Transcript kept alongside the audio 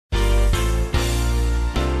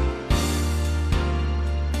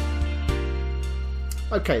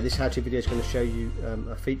Okay, this how-to video is going to show you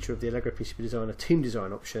a feature of the Allegro PCB Designer team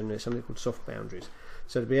design option. It's something called soft boundaries.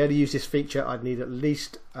 So to be able to use this feature, I'd need at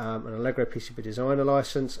least an Allegro PCB Designer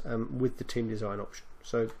license with the team design option.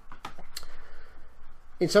 So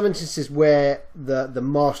in some instances where the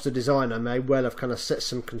master designer may well have kind of set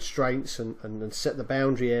some constraints and set the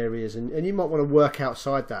boundary areas, and you might want to work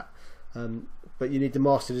outside that, but you need the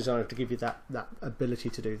master designer to give you that ability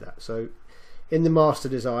to do that. So in the master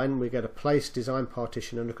design, we go to place design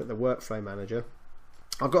partition and look at the workflow manager.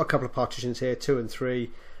 I've got a couple of partitions here, 2 and 3.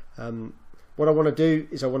 What I want to do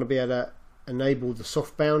is I want to be able to enable the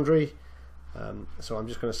soft boundary. So I'm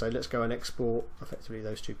just going to say let's go and export effectively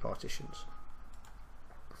those 2 partitions.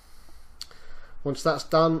 Once that's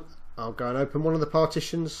done, I'll go and open one of the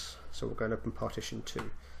partitions. So we'll go and open partition 2.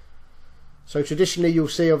 So traditionally you'll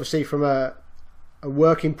see, obviously, from a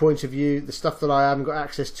working point of view, the stuff that I haven't got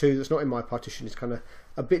access to that's not in my partition is kind of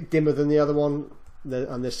a bit dimmer than the other one,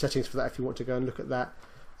 and there's settings for that if you want to go and look at that.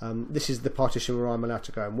 This is the partition where I'm allowed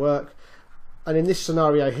to go and work, and in this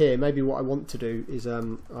scenario here, maybe what I want to do is I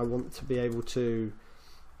want to be able to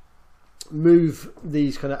move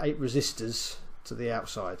these kind of 8 resistors to the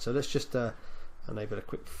outside. So let's just enable a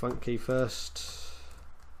quick front key first,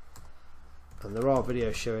 and there are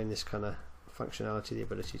videos showing this kind of functionality, the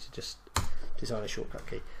ability to just design a shortcut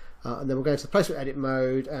key, and then we'll go into the placement edit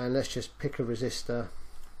mode, and let's just pick a resistor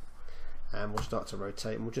and we'll start to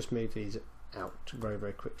rotate, and we'll just move these out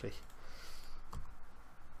very quickly.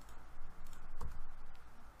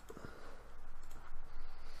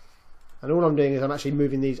 And all I'm doing is I'm actually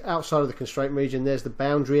moving these outside of the constraint region. There's the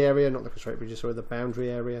boundary area, not the constraint region, sorry, the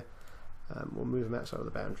boundary area. We'll move them outside of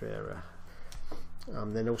the boundary area.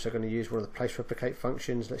 I'm then also going to use one of the place replicate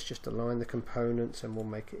functions. Let's just align the components and we'll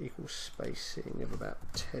make it equal spacing of about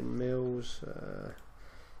 10 mils.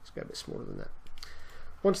 Let's go a bit smaller than that.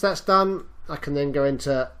 Once that's done, I can then go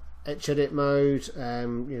into etch edit mode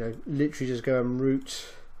and literally just go and route.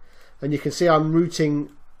 And you can see I'm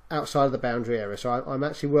routing outside of the boundary area. So I'm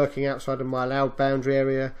actually working outside of my allowed boundary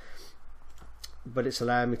area, but it's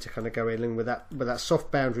allowing me to kind of go in with that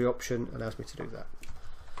soft boundary option, allows me to do that.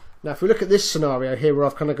 Now if we look at this scenario here where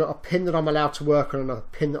I've kind of got a pin that I'm allowed to work on and a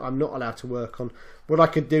pin that I'm not allowed to work on, what I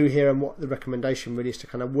could do here and what the recommendation really is to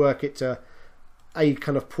kind of work it to a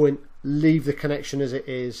kind of point, leave the connection as it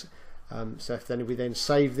is. So if then we then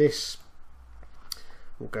save this,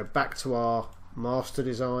 we'll go back to our master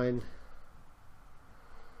design,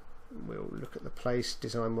 we'll look at the place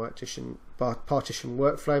design partition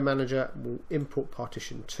workflow manager, we'll import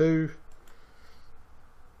partition 2.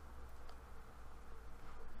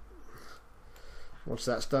 Once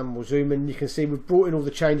that's done, we'll zoom in. You can see we've brought in all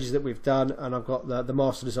the changes that we've done, and I've got the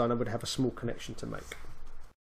master designer would have a small connection to make.